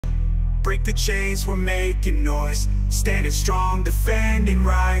Break the chains, we're making noise, standing strong, defending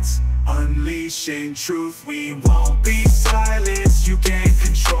rights, unleashing truth. We won't be silenced, you can't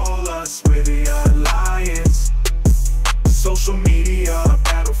control us, we're the alliance. Social media, a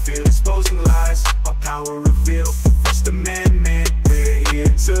battlefield, exposing lies, our power revealed. First Amendment, we're here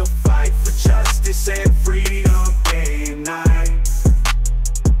to fight for justice and freedom day and night.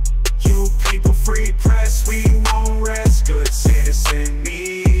 You people, free press, we won't rest. Good citizen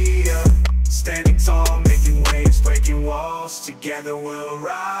media, standing tall, making waves, breaking walls. Together we'll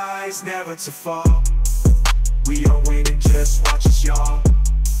rise, never to fall. We are winning, just watch us, y'all.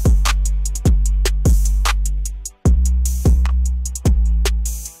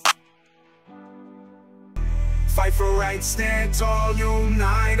 Fight for right, stand tall,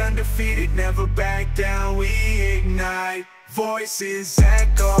 unite, undefeated, never back down, we ignite. Voices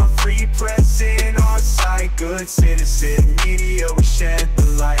echo, free press in our sight. Good citizen media, we shed the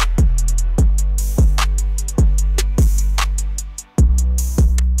light.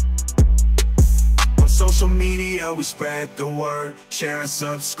 On social media, we spread the word. Share and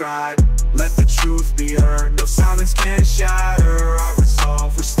subscribe, let the truth be heard. No silence can shatter our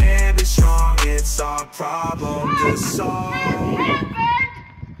resolve. We're standing strong, it's our problem to solve.